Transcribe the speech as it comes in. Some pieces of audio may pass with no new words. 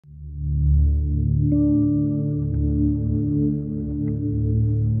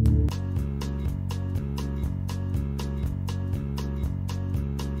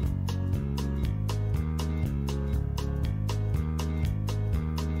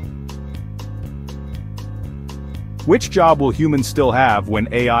Which job will humans still have when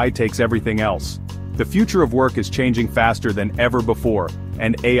AI takes everything else? The future of work is changing faster than ever before,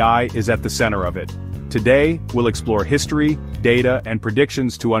 and AI is at the center of it. Today, we'll explore history, data, and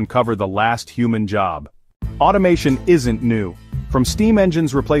predictions to uncover the last human job. Automation isn't new. From steam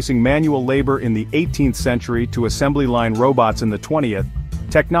engines replacing manual labor in the 18th century to assembly line robots in the 20th,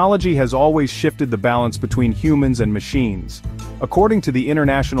 technology has always shifted the balance between humans and machines. According to the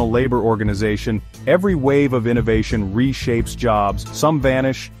International Labor Organization, every wave of innovation reshapes jobs, some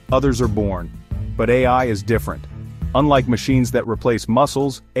vanish, others are born. But AI is different. Unlike machines that replace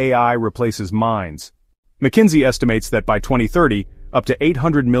muscles, AI replaces minds. McKinsey estimates that by 2030, up to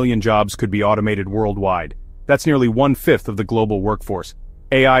 800 million jobs could be automated worldwide. That's nearly 1/5 of the global workforce.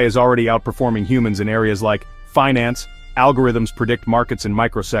 AI is already outperforming humans in areas like finance, algorithms predict markets in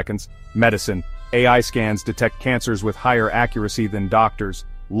microseconds, medicine, AI scans detect cancers with higher accuracy than doctors,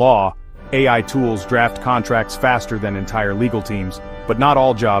 law, AI tools draft contracts faster than entire legal teams, but not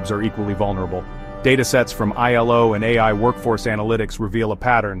all jobs are equally vulnerable. Datasets from ILO and AI workforce analytics reveal a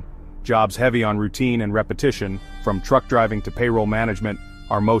pattern. Jobs heavy on routine and repetition, from truck driving to payroll management,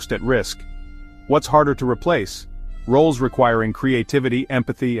 are most at risk. What's harder to replace? Roles requiring creativity,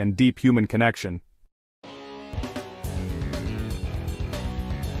 empathy, and deep human connection.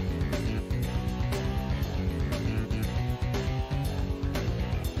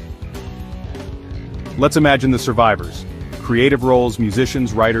 Let's imagine the survivors. Creative roles,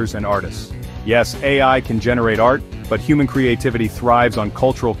 musicians, writers, and artists. Yes, AI can generate art, but human creativity thrives on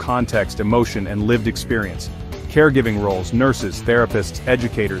cultural context, emotion, and lived experience. Caregiving roles, nurses, therapists,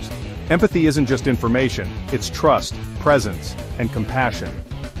 educators. Empathy isn't just information, it's trust, presence, and compassion.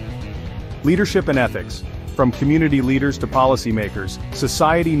 Leadership and ethics. From community leaders to policymakers,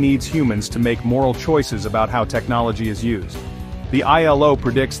 society needs humans to make moral choices about how technology is used. The ILO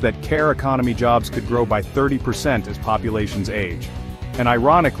predicts that care economy jobs could grow by 30% as populations age. And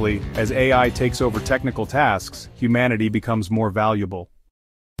ironically, as AI takes over technical tasks, humanity becomes more valuable.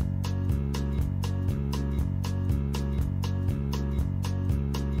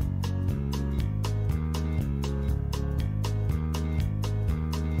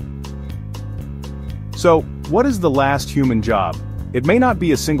 So, what is the last human job? It may not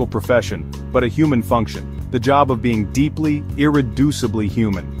be a single profession, but a human function, the job of being deeply, irreducibly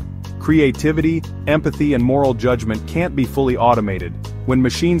human. Creativity, empathy, and moral judgment can't be fully automated. When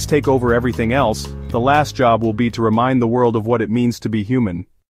machines take over everything else, the last job will be to remind the world of what it means to be human.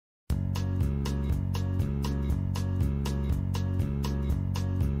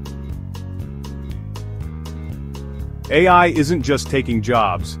 AI isn't just taking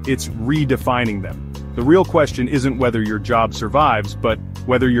jobs, it's redefining them. The real question isn't whether your job survives, but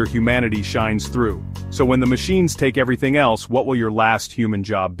whether your humanity shines through. So when the machines take everything else, what will your last human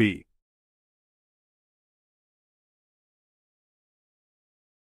job be?